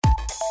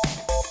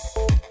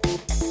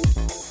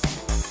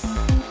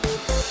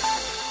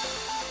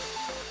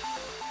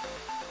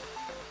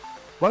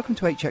Welcome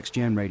to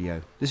HXGN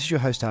Radio. This is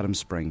your host, Adam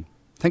Spring.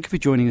 Thank you for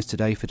joining us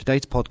today for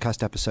today's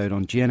podcast episode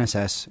on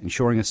GNSS,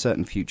 Ensuring a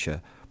Certain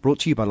Future,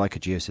 brought to you by Leica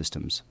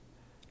Geosystems.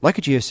 Leica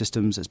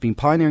Geosystems has been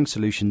pioneering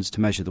solutions to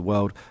measure the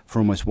world for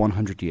almost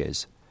 100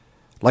 years.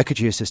 Leica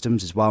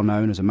Geosystems is well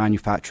known as a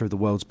manufacturer of the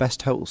world's best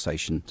total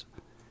stations.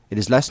 It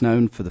is less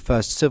known for the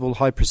first civil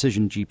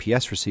high-precision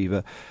GPS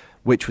receiver,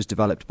 which was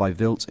developed by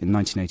Wilt in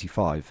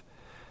 1985.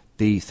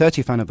 The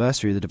 30th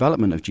anniversary of the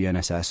development of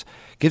GNSS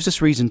gives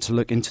us reason to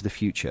look into the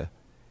future.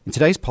 In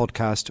today's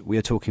podcast, we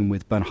are talking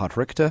with Bernhard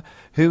Richter,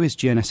 who is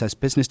GNSS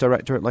Business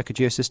Director at Leica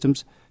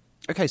Geosystems.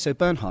 Okay, so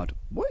Bernhard,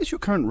 what is your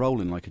current role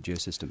in Leica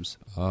Geosystems?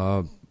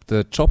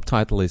 The job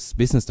title is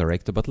Business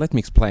Director, but let me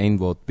explain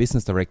what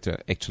Business Director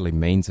actually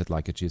means at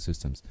Leica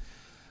Geosystems.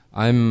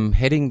 I'm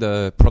heading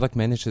the product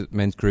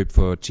management group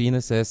for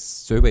GNSS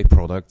survey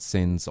products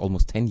since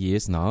almost 10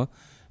 years now.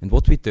 And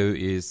what we do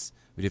is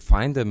we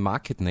define the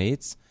market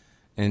needs,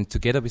 and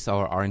together with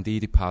our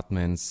R&D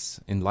departments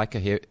in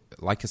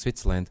Leica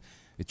Switzerland,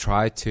 we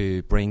try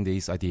to bring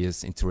these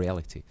ideas into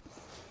reality.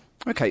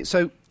 Okay,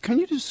 so can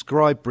you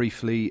describe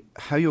briefly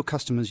how your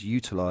customers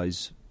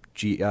utilize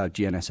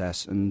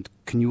GNSS, and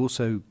can you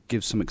also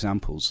give some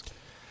examples?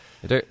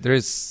 There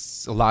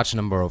is a large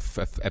number of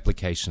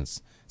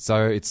applications.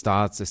 So it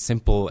starts as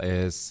simple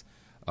as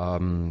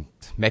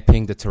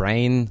mapping the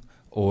terrain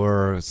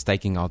or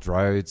staking out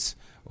roads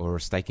or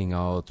staking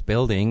out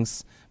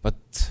buildings. But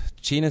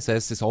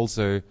GNSS is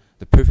also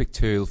the perfect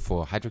tool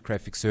for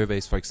hydrographic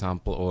surveys, for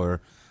example, or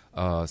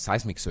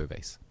seismic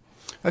surveys.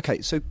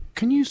 Okay, so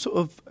can you sort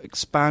of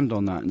expand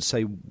on that and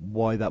say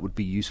why that would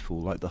be useful,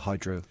 like the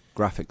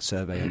hydrographic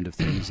survey end of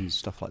things and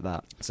stuff like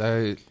that?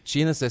 So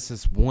GNSS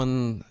has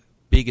one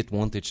big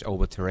advantage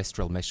over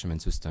terrestrial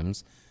measurement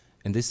systems,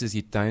 and this is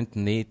you don't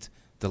need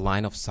the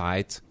line of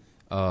sight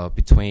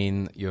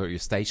between your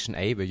station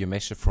A, where you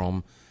measure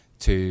from,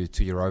 to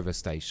your rover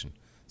station.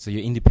 So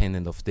you're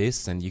independent of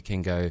this, and you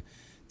can go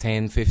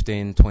 10,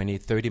 15, 20,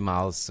 30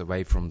 miles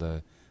away from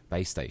the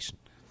base station.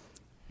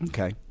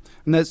 Okay.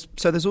 And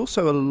there's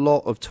also a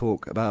lot of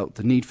talk about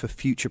the need for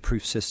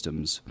future-proof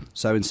systems.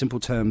 So in simple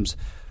terms,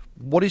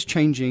 what is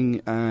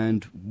changing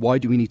and why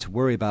do we need to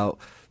worry about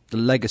the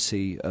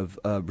legacy of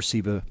a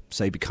receiver,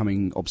 say,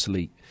 becoming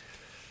obsolete?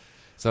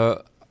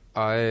 So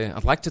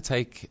I'd like to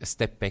take a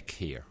step back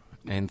here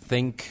and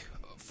think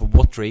for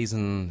what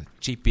reason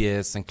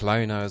GPS and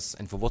GLONASS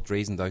and for what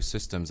reason those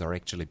systems are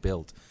actually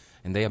built.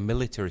 And they are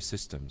military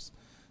systems.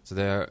 So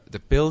they're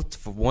built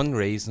for one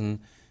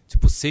reason, to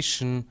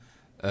position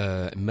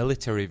a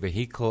military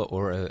vehicle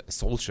or a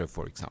soldier,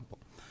 for example.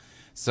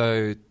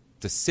 So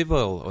the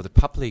civil or the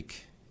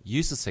public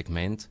user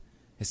segment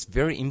has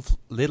very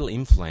little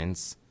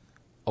influence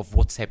of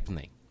what's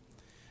happening.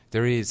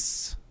 There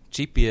is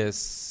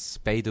GPS,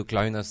 Beidou,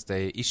 GLONASS,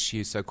 they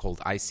issue so-called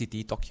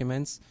ICD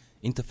documents,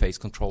 interface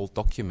control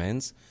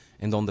documents,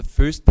 and on the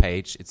first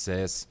page it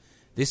says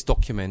this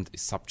document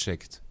is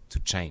subject to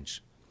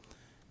change.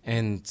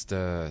 And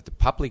the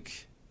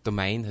public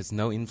domain has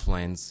no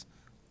influence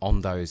on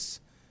those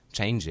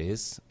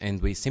changes,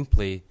 and we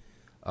simply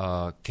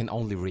can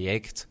only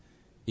react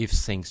if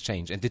things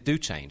change. And they do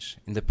change.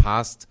 In the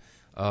past,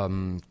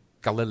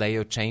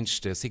 Galileo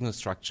changed the signal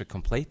structure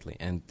completely,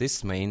 and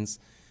this means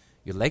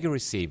your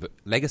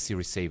legacy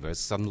receivers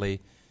suddenly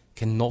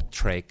cannot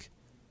track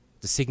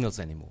the signals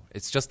anymore.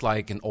 It's just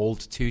like an old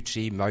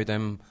 2G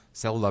modem,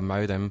 cellular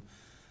modem,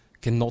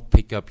 cannot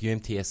pick up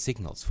UMTS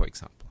signals, for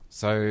example.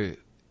 So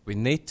we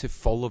need to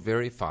follow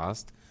very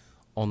fast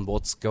on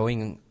what's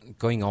going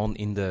on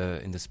in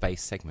the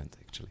space segment,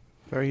 actually.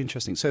 Very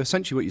interesting. So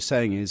essentially what you're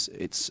saying is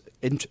it's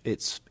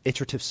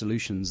iterative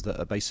solutions that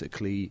are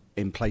basically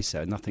in place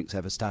there. Nothing's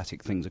ever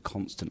static. Things are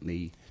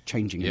constantly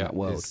changing in that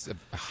world. It's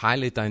a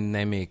highly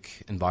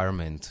dynamic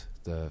environment,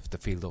 the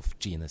field of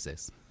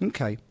GNSS.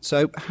 Okay.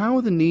 So how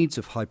are the needs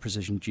of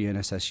high-precision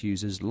GNSS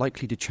users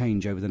likely to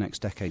change over the next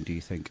decade, do you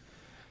think?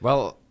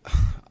 Well,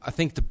 I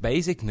think the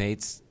basic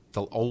needs,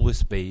 they'll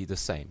always be the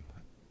same.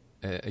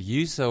 A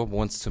user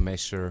wants to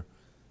measure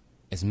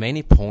as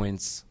many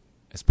points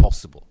as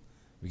possible,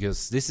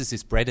 because this is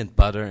his bread and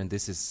butter and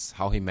this is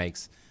how he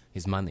makes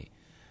his money.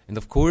 And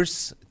of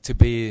course,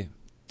 to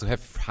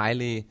have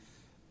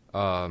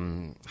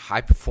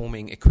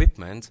high-performing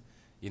equipment,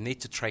 you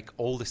need to track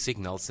all the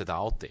signals that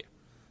are out there.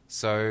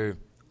 So,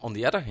 on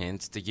the other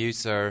hand, the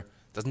user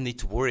doesn't need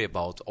to worry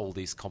about all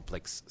this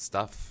complex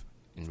stuff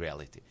in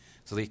reality.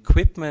 So the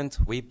equipment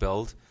we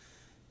build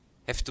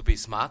have to be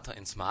smarter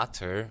and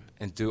smarter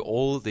and do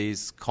all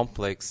these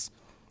complex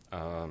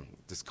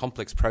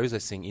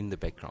processing in the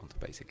background,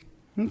 basically.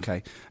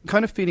 Okay.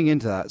 Kind of feeding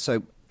into that,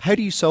 so how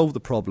do you solve the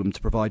problem to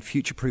provide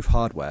future-proof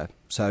hardware?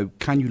 So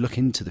can you look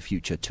into the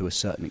future to a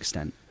certain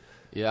extent?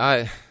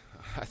 Yeah,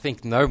 I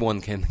think no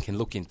one can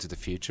look into the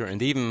future,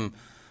 and even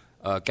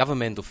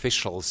government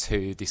officials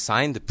who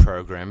design the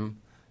program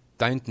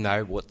don't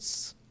know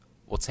what's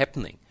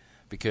happening,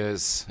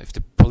 because if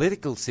the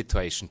political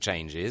situation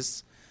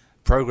changes,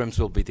 programs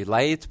will be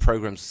delayed,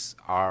 programs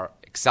are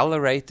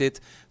accelerated,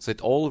 so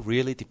it all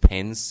really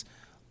depends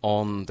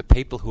on the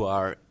people who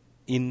are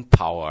in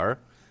power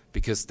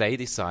because they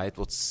decide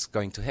what's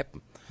going to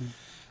happen.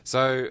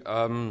 So,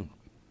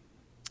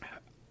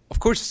 of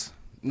course,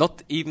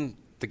 not even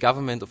the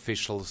government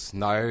officials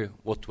know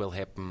what will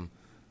happen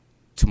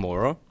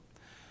tomorrow.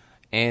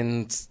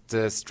 And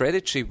the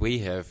strategy we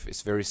have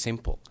is very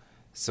simple.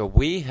 So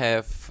we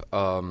have,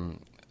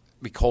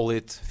 we call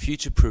it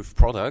future-proof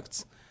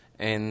products,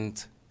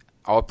 and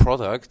our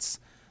products,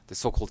 the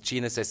so-called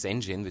GNSS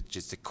engine, which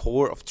is the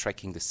core of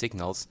tracking the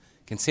signals,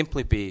 can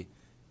simply be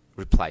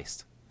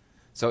replaced.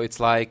 So it's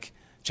like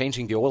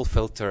changing the oil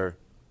filter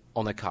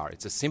on a car.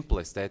 It's as simple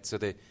as that. So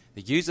the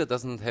user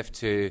doesn't have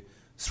to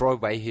throw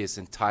away his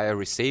entire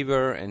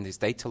receiver and his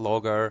data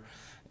logger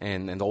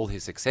and all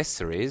his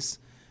accessories.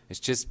 It's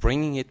just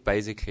bringing it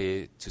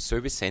basically to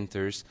service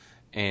centers,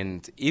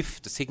 and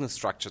if the signal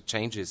structure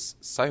changes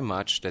so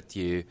much that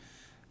you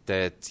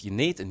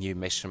need a new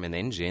measurement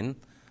engine,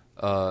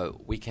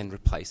 we can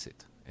replace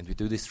it. And we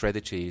do this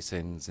strategy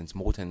since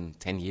more than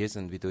 10 years,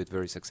 and we do it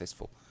very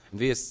successful. And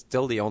we are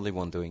still the only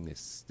one doing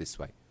this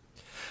way.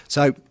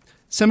 So,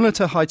 similar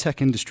to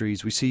high-tech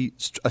industries, we see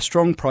a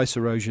strong price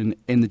erosion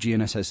in the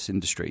GNSS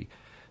industry.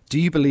 Do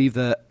you believe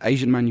that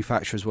Asian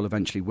manufacturers will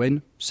eventually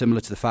win,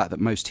 similar to the fact that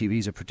most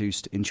TVs are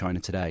produced in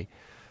China today?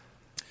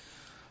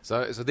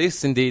 So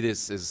this indeed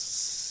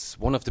is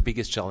one of the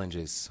biggest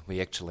challenges we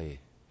actually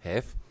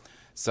have.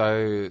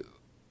 So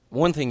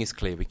one thing is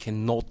clear, we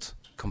cannot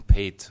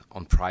compete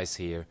on price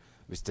here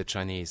with the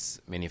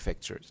Chinese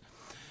manufacturers.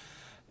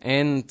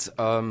 And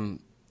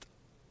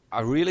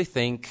I really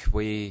think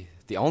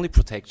the only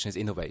protection is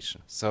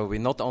innovation. So we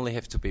not only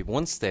have to be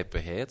one step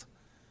ahead,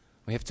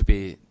 we have to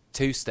be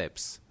 2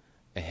 steps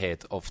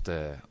ahead of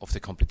the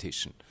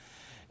competition.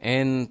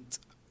 And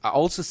I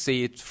also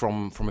see it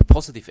from a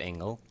positive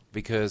angle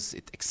because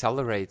it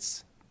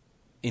accelerates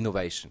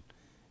innovation.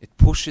 It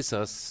pushes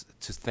us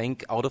to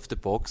think out of the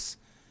box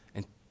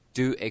and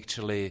do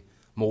actually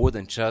more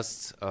than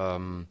just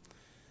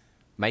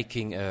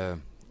making a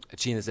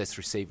GNSS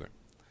receiver.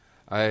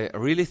 I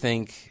really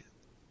think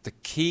the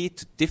key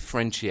to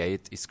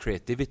differentiate is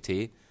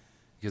creativity,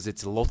 because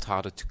it's a lot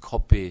harder to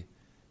copy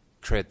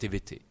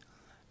creativity.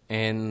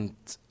 And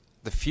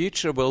the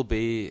future will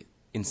be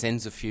in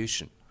sensor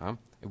fusion.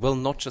 It will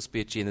not just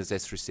be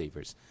GNSS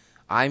receivers.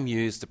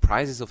 The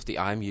prices of the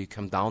IMU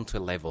come down to a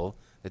level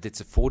that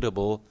it's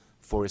affordable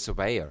for a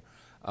surveyor.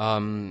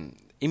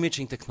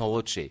 Imaging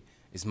technology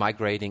is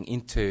migrating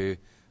into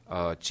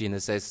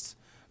GNSS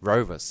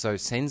rovers. So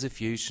sensor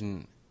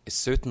fusion is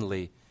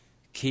certainly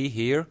key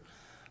here,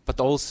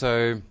 but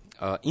also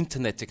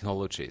internet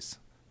technologies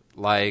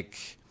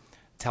like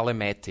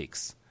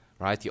telematics,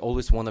 right? You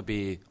always want to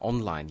be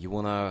online. You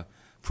want to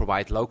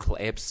provide local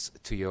apps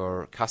to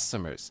your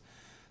customers.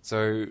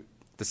 So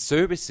the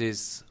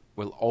services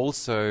will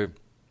also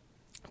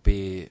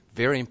be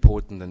very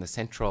important and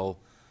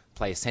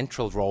play a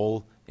central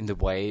role in the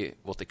way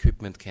what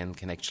equipment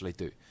can actually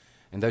do.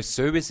 And those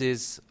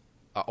services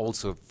are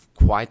also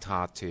quite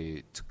hard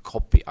to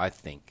copy, I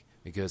think,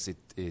 because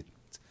it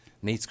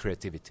needs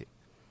creativity.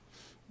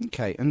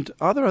 Okay, and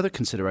are there other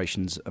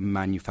considerations a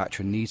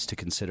manufacturer needs to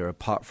consider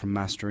apart from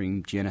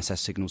mastering GNSS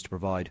signals to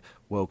provide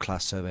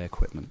world-class survey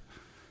equipment?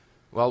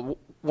 Well,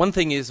 one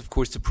thing is, of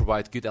course, to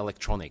provide good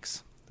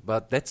electronics,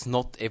 but that's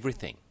not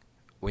everything.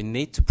 We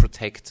need to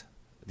protect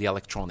the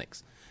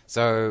electronics.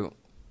 So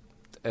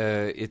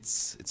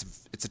it's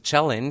a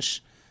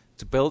challenge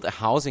to build a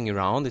housing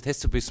around. It has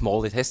to be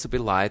small, it has to be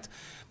light,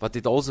 but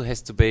it also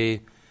has to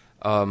be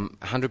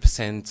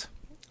 100%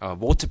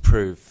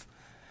 waterproof.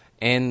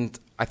 And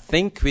I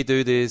think we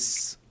do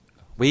this,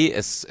 we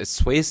as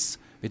Swiss,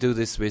 we do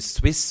this with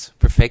Swiss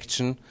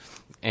perfection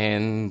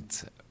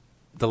and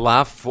the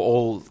love for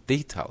all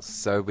details.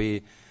 So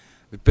we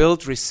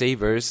build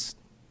receivers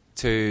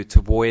to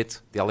avoid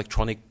the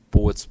electronic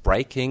boards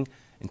breaking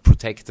and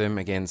protect them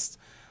against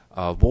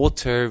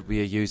water.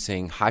 We are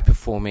using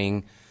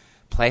high-performing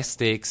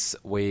plastics.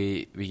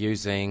 We're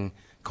using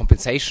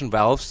compensation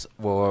valves,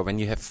 where when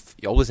you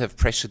always have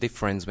pressure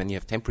difference when you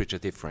have temperature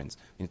difference.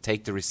 When you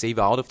take the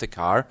receiver out of the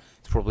car,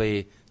 it's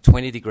probably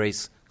 20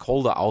 degrees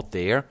colder out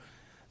there.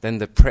 Then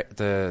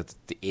the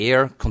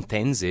air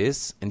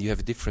condenses, and you have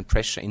a different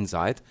pressure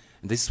inside.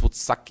 And this is what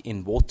sucks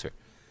in water.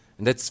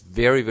 And that's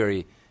very,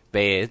 very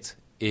bad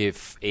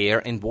if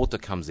air and water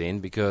comes in,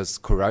 because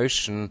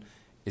corrosion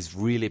is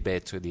really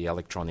bad to the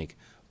electronic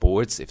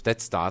boards. If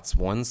that starts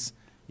once,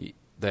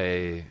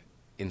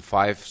 in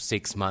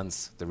 5-6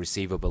 months, the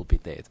receiver will be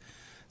dead.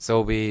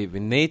 So we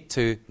need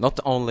to not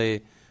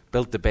only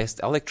build the best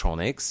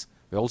electronics,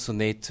 we also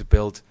need to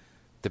build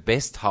the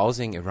best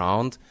housing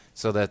around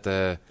so that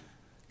the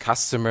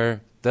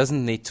customer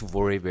doesn't need to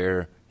worry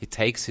where he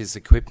takes his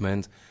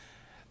equipment.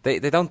 They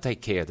don't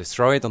take care. They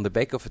throw it on the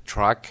back of a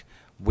truck.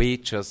 We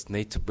just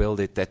need to build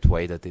it that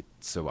way that it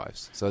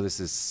survives. So this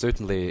is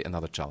certainly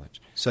another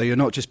challenge. So you're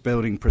not just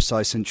building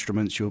precise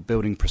instruments, you're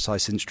building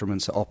precise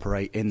instruments that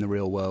operate in the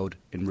real world,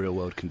 in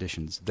real-world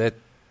conditions. That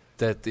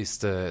is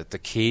the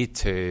key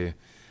to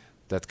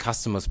that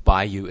customers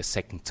buy you a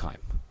second time.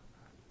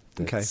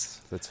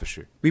 That's for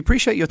sure. We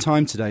appreciate your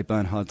time today,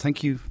 Bernhard.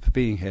 Thank you for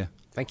being here.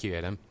 Thank you,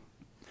 Adam.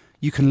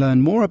 You can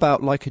learn more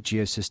about Leica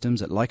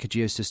Geosystems at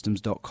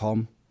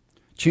leicageosystems.com.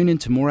 Tune in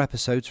to more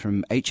episodes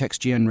from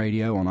HXGN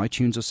Radio on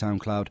iTunes or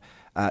SoundCloud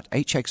at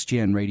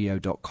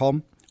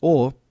hxgnradio.com,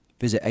 or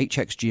visit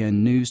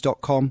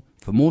hxgnnews.com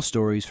for more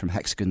stories from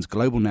Hexagon's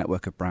global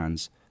network of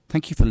brands.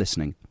 Thank you for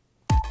listening.